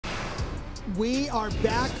We are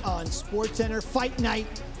back on SportsCenter Fight Night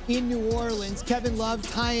in New Orleans. Kevin Love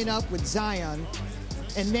tying up with Zion.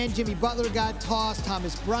 And then Jimmy Butler got tossed,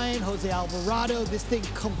 Thomas Bryant, Jose Alvarado. This thing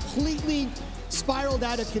completely spiraled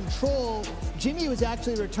out of control. Jimmy was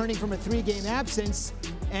actually returning from a 3-game absence,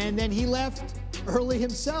 and then he left early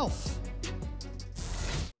himself.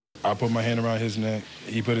 I put my hand around his neck.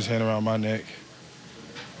 He put his hand around my neck.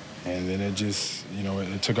 And then it just, you know,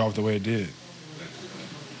 it took off the way it did.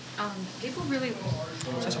 People really...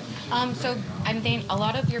 So I'm thinking a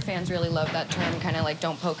lot of your fans really love that term, kind of like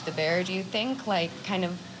don't poke the bear. Do you think, like, kind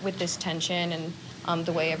of with this tension and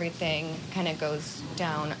the way everything kind of goes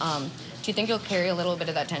down, do you think you'll carry a little bit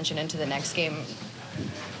of that tension into the next game?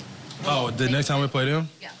 Oh, the next time we play them?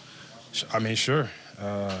 Yeah. I mean, sure.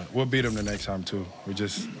 We'll beat them the next time, too. We're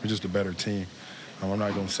just a better team. I'm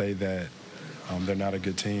not going to say that they're not a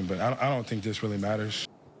good team, but I don't think this really matters.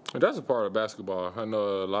 That's a part of basketball. I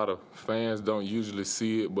know a lot of fans don't usually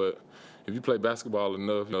see it, but if you play basketball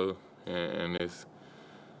enough, you know, and it's,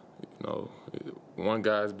 you know, one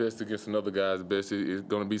guy's best against another guy's best, it's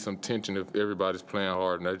going to be some tension if everybody's playing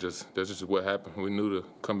hard, and that's just what happened. We knew to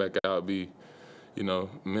come back out, be, you know,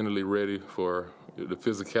 mentally ready for the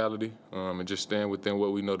physicality, and just stand within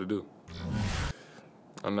what we know to do.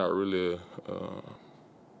 I'm not really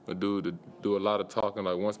a dude to do a lot of talking.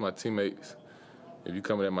 Like, once my teammates, if you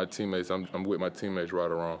coming at my teammates, I'm with my teammates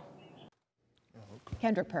right or wrong.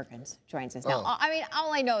 Kendrick Perkins joins us now. I mean,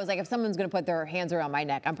 all I know is, like, if someone's going to put their hands around my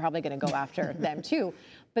neck, I'm probably going to go after them too.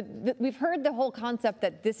 But we've heard the whole concept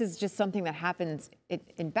that this is just something that happens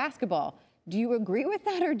in basketball. Do you agree with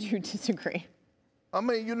that, or do you disagree? I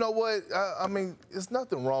mean, you know what? I mean, there's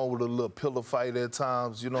nothing wrong with a little pillow fight at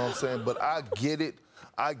times, you know what I'm saying? But I get it.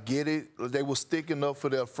 I get it. They were sticking up for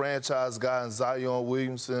their franchise guy in Zion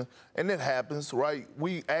Williamson, and it happens, right?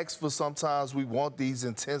 We ask for sometimes we want these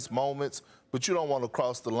intense moments, but you don't want to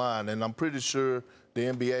cross the line. And I'm pretty sure the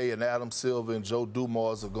NBA and Adam Silver and Joe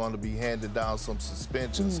Dumars are going to be handing down some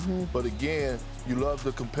suspensions. But again, you love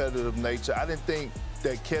the competitive nature. I didn't think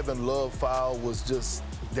that Kevin Love foul was just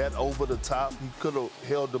that over the top. He could have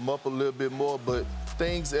held them up a little bit more, but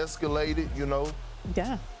things escalated, you know.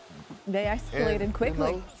 Yeah. They escalated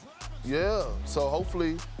quickly. You know, yeah, so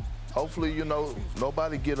hopefully, you know,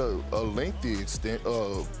 nobody get a lengthy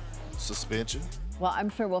suspension. Well, I'm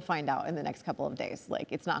sure we'll find out in the next couple of days. Like,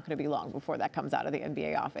 it's not going to be long before that comes out of the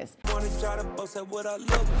NBA office. NBA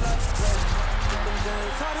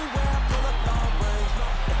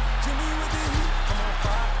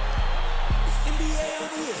on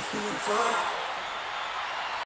ESPN.